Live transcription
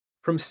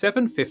From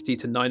 750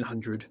 to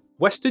 900,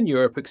 Western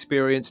Europe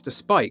experienced a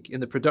spike in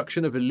the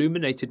production of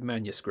illuminated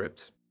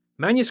manuscripts.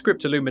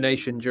 Manuscript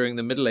illumination during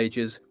the Middle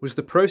Ages was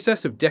the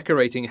process of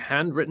decorating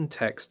handwritten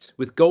texts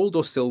with gold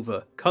or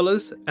silver,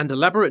 colours, and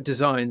elaborate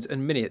designs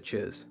and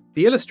miniatures.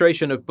 The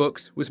illustration of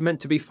books was meant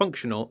to be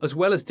functional as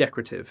well as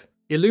decorative.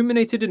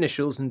 Illuminated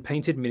initials and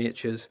painted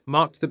miniatures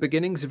marked the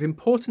beginnings of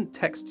important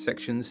text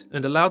sections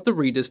and allowed the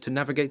readers to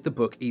navigate the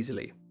book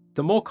easily.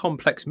 The more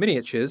complex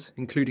miniatures,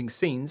 including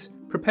scenes,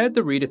 prepared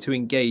the reader to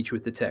engage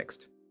with the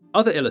text.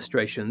 Other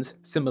illustrations,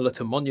 similar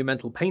to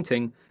monumental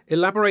painting,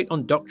 elaborate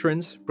on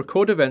doctrines,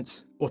 record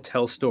events, or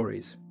tell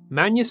stories.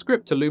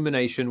 Manuscript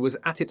illumination was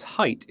at its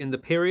height in the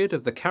period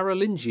of the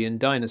Carolingian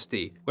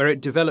Dynasty, where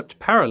it developed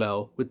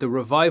parallel with the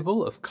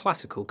revival of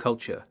classical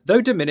culture.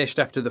 Though diminished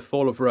after the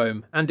fall of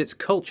Rome and its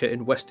culture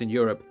in Western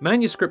Europe,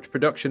 manuscript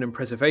production and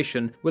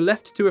preservation were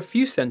left to a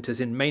few centres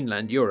in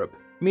mainland Europe.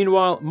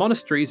 Meanwhile,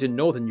 monasteries in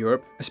Northern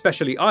Europe,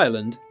 especially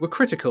Ireland, were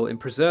critical in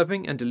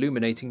preserving and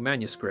illuminating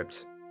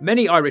manuscripts.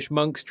 Many Irish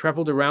monks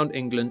travelled around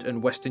England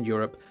and Western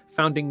Europe,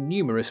 founding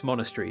numerous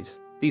monasteries.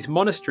 These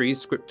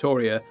monasteries,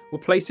 scriptoria, were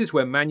places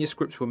where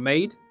manuscripts were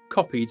made,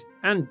 copied,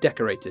 and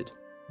decorated.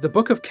 The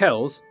Book of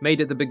Kells, made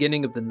at the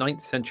beginning of the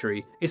 9th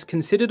century, is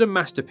considered a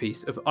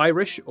masterpiece of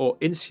Irish or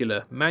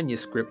insular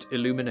manuscript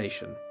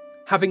illumination.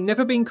 Having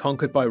never been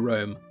conquered by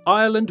Rome,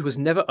 Ireland was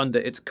never under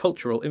its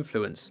cultural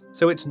influence,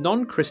 so its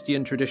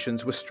non-Christian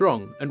traditions were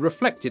strong and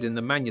reflected in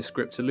the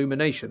manuscript's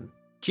illumination.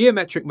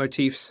 Geometric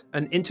motifs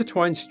and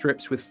intertwined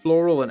strips with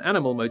floral and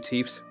animal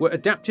motifs were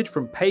adapted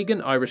from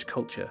pagan Irish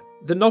culture.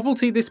 The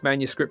novelty this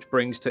manuscript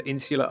brings to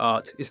insular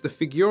art is the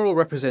figural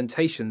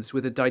representations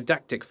with a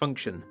didactic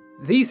function.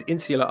 These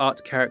insular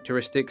art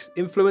characteristics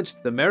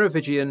influenced the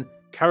Merovingian,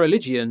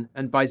 Carolingian,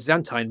 and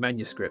Byzantine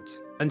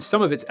manuscripts, and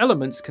some of its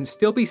elements can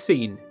still be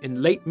seen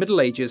in late Middle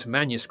Ages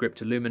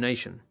manuscript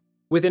illumination.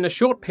 Within a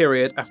short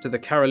period after the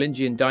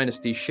Carolingian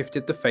dynasty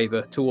shifted the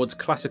favour towards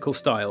classical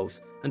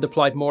styles and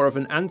applied more of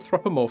an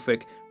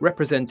anthropomorphic,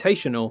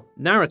 representational,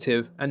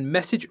 narrative, and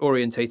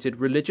message-orientated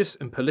religious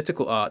and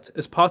political art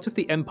as part of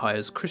the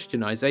empire's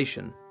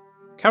Christianization.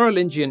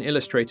 Carolingian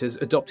illustrators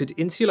adopted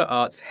insular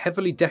art's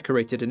heavily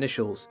decorated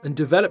initials and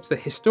developed the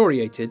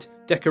historiated,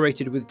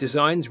 decorated with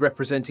designs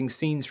representing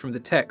scenes from the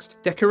text,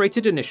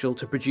 decorated initial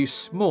to produce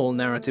small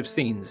narrative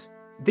scenes.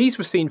 These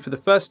were seen for the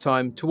first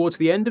time towards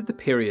the end of the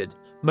period,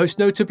 most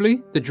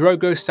notably the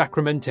Drogo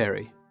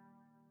Sacramentary.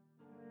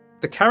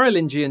 The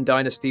Carolingian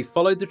dynasty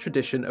followed the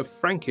tradition of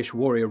Frankish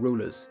warrior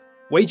rulers,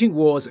 waging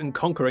wars and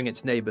conquering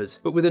its neighbours,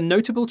 but with a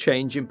notable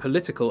change in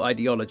political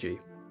ideology.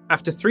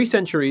 After 3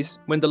 centuries,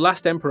 when the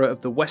last emperor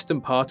of the western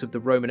part of the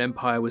Roman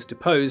Empire was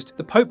deposed,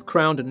 the Pope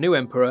crowned a new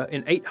emperor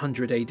in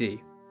 800 AD.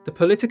 The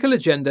political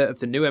agenda of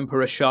the new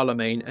emperor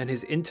Charlemagne and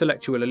his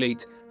intellectual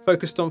elite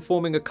focused on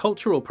forming a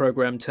cultural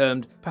program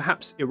termed,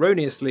 perhaps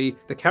erroneously,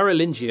 the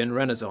Carolingian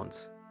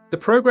Renaissance. The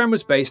program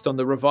was based on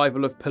the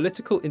revival of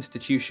political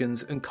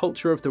institutions and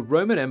culture of the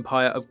Roman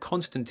Empire of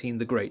Constantine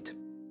the Great,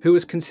 who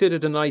was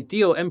considered an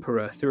ideal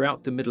emperor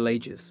throughout the Middle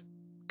Ages.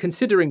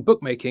 Considering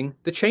bookmaking,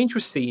 the change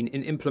was seen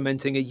in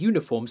implementing a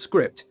uniform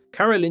script,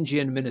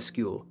 Carolingian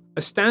minuscule,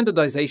 a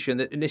standardization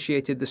that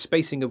initiated the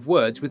spacing of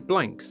words with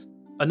blanks.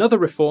 Another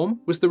reform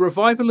was the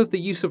revival of the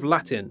use of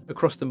Latin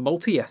across the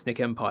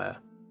multi-ethnic empire.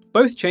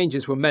 Both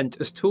changes were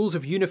meant as tools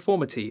of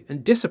uniformity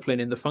and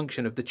discipline in the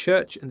function of the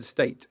church and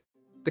state.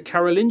 The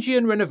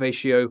Carolingian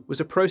Renovatio was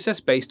a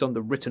process based on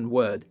the written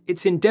word.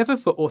 Its endeavour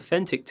for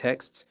authentic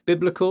texts,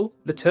 biblical,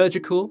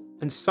 liturgical,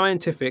 and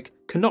scientific,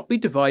 cannot be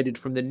divided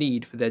from the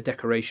need for their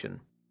decoration.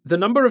 The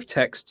number of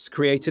texts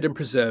created and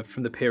preserved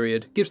from the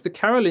period gives the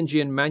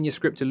Carolingian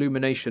manuscript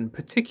illumination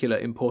particular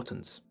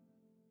importance.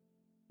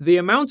 The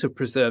amount of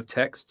preserved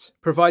texts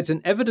provides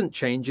an evident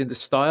change in the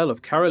style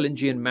of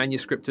Carolingian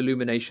manuscript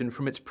illumination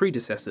from its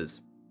predecessors.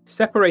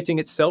 Separating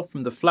itself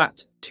from the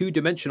flat,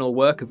 two-dimensional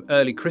work of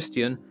early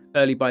Christian,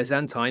 early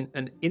Byzantine,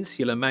 and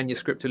insular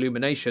manuscript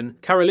illumination,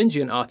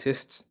 Carolingian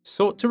artists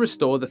sought to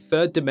restore the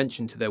third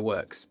dimension to their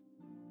works.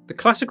 The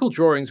classical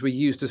drawings were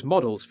used as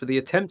models for the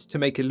attempt to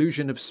make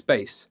illusion of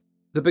space.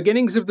 The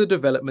beginnings of the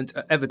development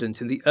are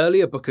evident in the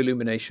earlier book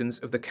illuminations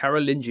of the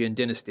Carolingian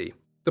dynasty.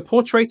 The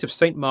portrait of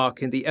St.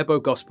 Mark in the Ebo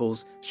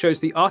Gospels shows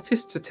the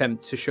artist's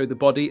attempt to show the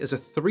body as a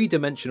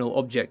three-dimensional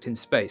object in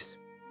space.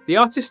 The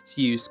artists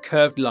used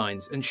curved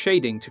lines and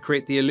shading to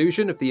create the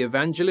illusion of the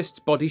evangelist's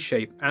body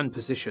shape and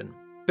position.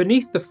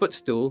 Beneath the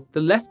footstool,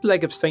 the left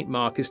leg of St.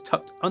 Mark is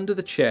tucked under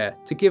the chair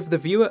to give the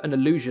viewer an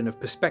illusion of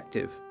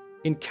perspective.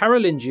 In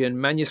Carolingian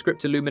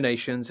manuscript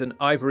illuminations and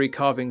ivory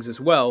carvings as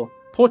well,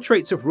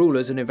 portraits of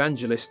rulers and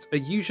evangelists are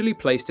usually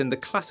placed in the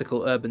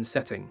classical urban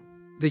setting.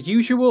 The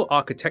usual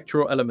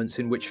architectural elements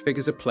in which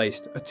figures are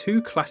placed are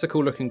 2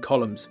 classical-looking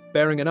columns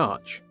bearing an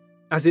arch,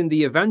 as in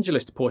the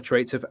evangelist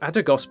portraits of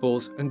Ada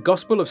Gospels and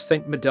Gospel of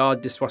Saint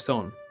Medard de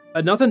Soissons.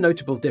 Another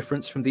notable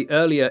difference from the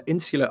earlier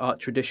insular art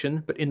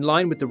tradition, but in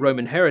line with the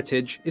Roman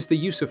heritage, is the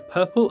use of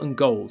purple and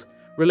gold,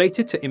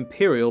 related to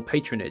imperial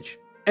patronage,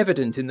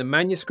 evident in the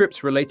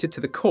manuscripts related to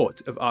the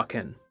court of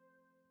Aachen.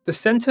 The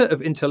centre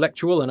of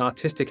intellectual and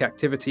artistic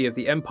activity of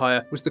the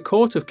empire was the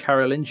court of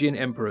Carolingian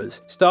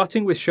emperors,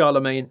 starting with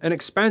Charlemagne and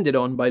expanded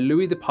on by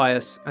Louis the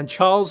Pious and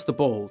Charles the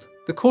Bald.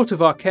 The court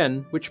of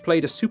Aachen, which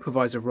played a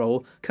supervisor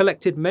role,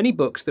 collected many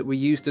books that were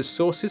used as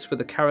sources for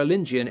the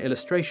Carolingian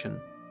illustration.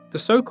 The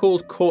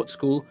so-called court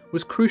school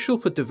was crucial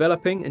for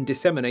developing and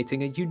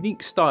disseminating a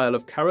unique style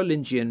of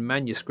Carolingian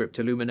manuscript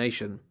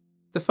illumination.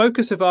 The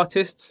focus of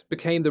artists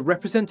became the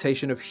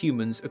representation of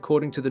humans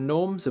according to the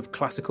norms of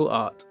classical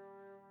art.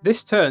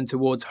 This turn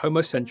towards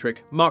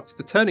homocentric marked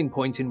the turning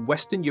point in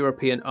Western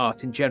European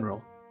art in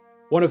general.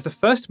 One of the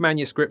first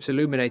manuscripts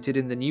illuminated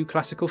in the new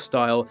classical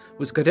style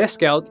was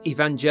Godescalc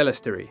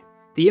Evangelistory.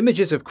 The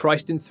images of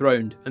Christ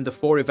enthroned and the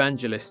four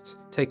evangelists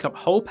take up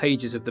whole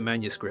pages of the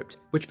manuscript,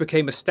 which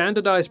became a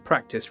standardized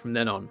practice from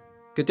then on.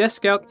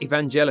 Godescalc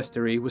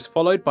Evangelistory was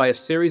followed by a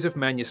series of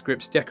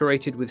manuscripts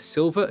decorated with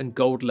silver and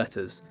gold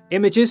letters,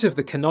 images of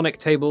the canonic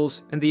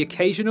tables, and the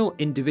occasional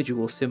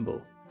individual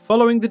symbol.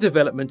 Following the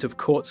development of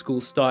court school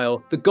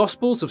style, the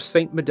Gospels of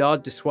Saint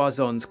Medard de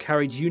Soissons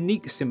carried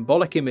unique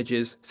symbolic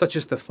images such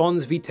as the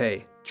Fons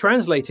Vitae.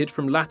 Translated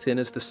from Latin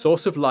as the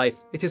source of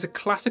life, it is a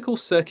classical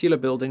circular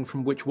building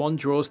from which one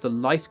draws the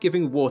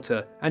life-giving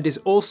water and is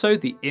also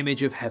the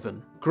image of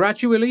heaven.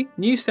 Gradually,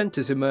 new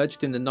centres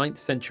emerged in the 9th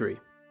century.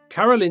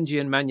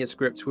 Carolingian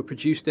manuscripts were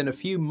produced in a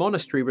few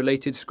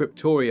monastery-related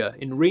scriptoria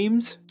in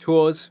Reims,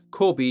 Tours,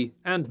 Corbie,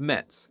 and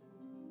Metz.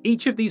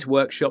 Each of these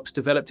workshops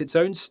developed its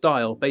own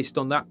style based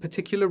on that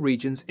particular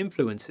region's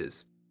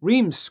influences.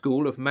 Reims'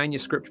 school of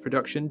manuscript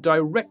production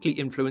directly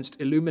influenced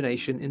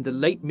illumination in the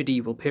late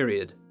medieval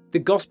period. The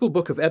Gospel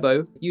Book of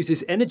Ebo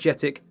uses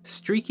energetic,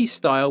 streaky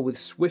style with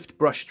swift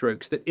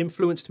brushstrokes that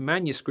influenced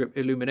manuscript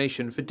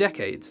illumination for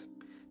decades.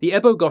 The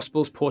Ebo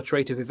Gospel's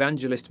portrait of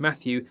Evangelist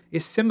Matthew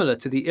is similar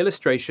to the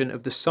illustration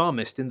of the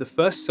psalmist in the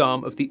first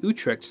psalm of the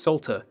Utrecht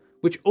Psalter,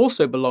 which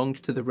also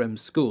belonged to the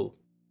Reims school.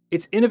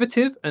 Its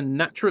innovative and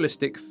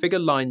naturalistic figure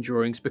line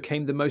drawings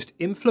became the most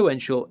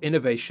influential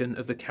innovation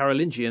of the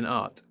Carolingian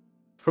art.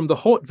 From the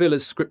Hort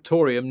Villas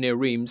scriptorium near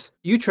Reims,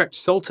 Utrecht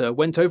Psalter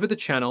went over the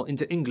Channel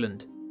into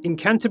England. In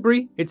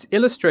Canterbury, its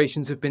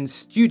illustrations have been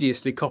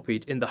studiously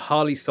copied in the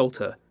Harley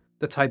Psalter,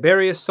 the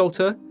Tiberius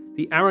Psalter,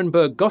 the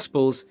Arenberg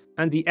Gospels,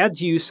 and the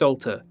Adieu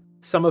Psalter.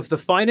 Some of the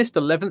finest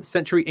 11th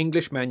century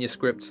English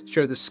manuscripts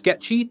show the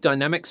sketchy,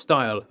 dynamic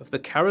style of the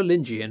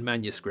Carolingian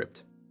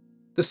manuscript.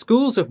 The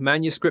schools of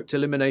manuscript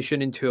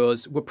illumination in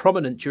Tours were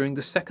prominent during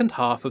the second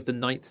half of the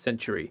 9th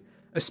century,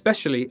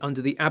 especially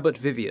under the Abbot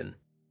Vivian.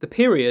 The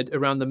period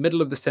around the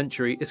middle of the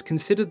century is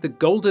considered the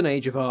golden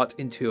age of art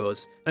in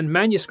Tours, and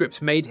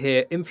manuscripts made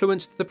here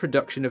influenced the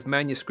production of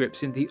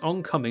manuscripts in the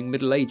oncoming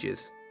Middle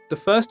Ages. The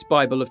first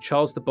Bible of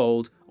Charles the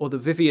Bold, or the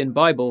Vivian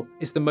Bible,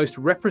 is the most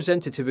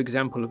representative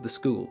example of the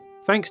school,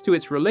 thanks to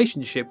its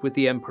relationship with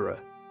the emperor.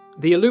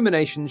 The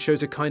illumination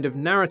shows a kind of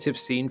narrative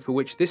scene for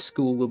which this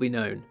school will be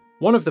known.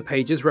 One of the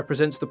pages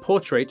represents the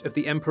portrait of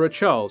the Emperor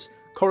Charles,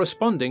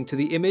 corresponding to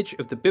the image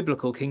of the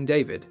biblical King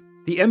David.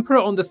 The emperor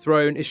on the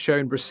throne is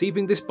shown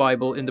receiving this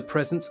Bible in the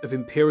presence of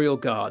imperial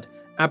guard,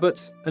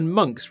 abbots, and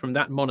monks from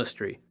that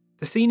monastery.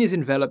 The scene is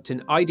enveloped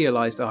in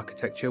idealized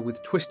architecture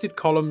with twisted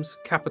columns,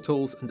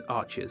 capitals, and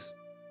arches.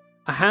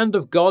 A hand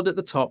of God at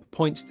the top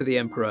points to the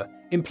emperor,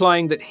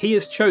 implying that he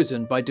is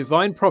chosen by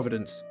divine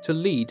providence to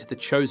lead the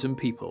chosen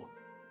people.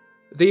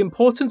 The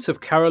importance of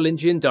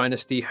Carolingian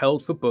dynasty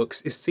held for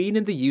books is seen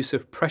in the use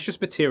of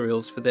precious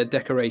materials for their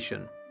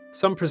decoration.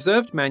 Some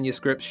preserved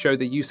manuscripts show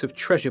the use of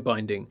treasure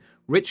binding,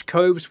 rich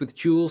coves with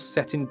jewels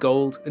set in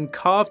gold, and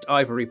carved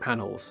ivory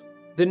panels.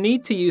 The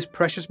need to use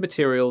precious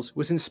materials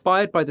was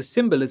inspired by the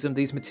symbolism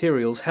these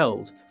materials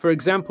held. For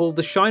example,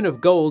 the shine of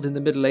gold in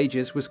the Middle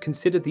Ages was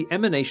considered the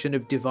emanation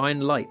of divine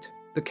light.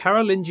 The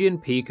Carolingian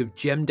peak of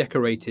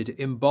gem-decorated,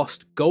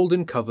 embossed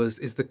golden covers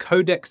is the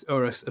Codex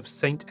Urus of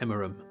St.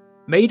 Emmeram.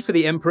 Made for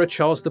the Emperor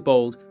Charles the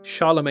Bold,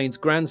 Charlemagne's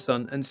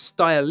grandson, and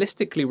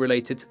stylistically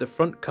related to the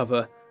front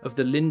cover of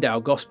the Lindau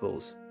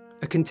Gospels,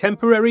 a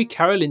contemporary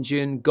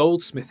Carolingian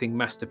goldsmithing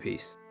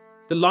masterpiece.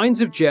 The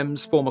lines of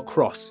gems form a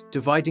cross,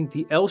 dividing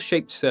the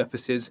L-shaped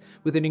surfaces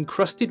with an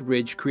encrusted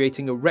ridge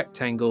creating a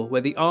rectangle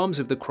where the arms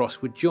of the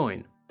cross would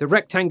join. The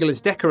rectangle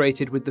is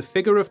decorated with the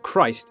figure of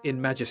Christ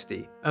in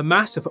majesty, a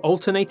mass of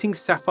alternating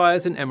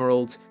sapphires and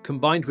emeralds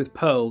combined with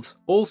pearls,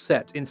 all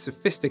set in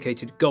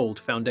sophisticated gold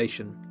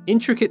foundation.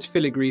 Intricate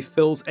filigree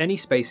fills any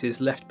spaces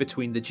left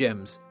between the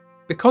gems.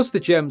 Because the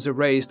gems are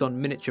raised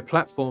on miniature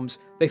platforms,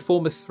 they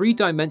form a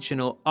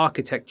three-dimensional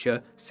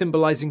architecture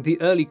symbolizing the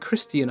early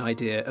Christian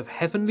idea of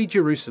heavenly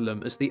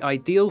Jerusalem as the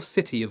ideal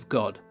city of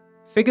God.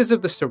 Figures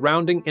of the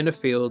surrounding inner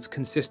fields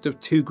consist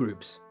of two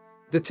groups: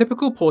 the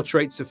typical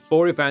portraits of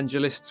four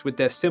evangelists with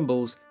their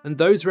symbols, and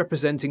those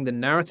representing the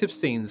narrative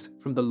scenes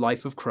from the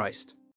life of Christ.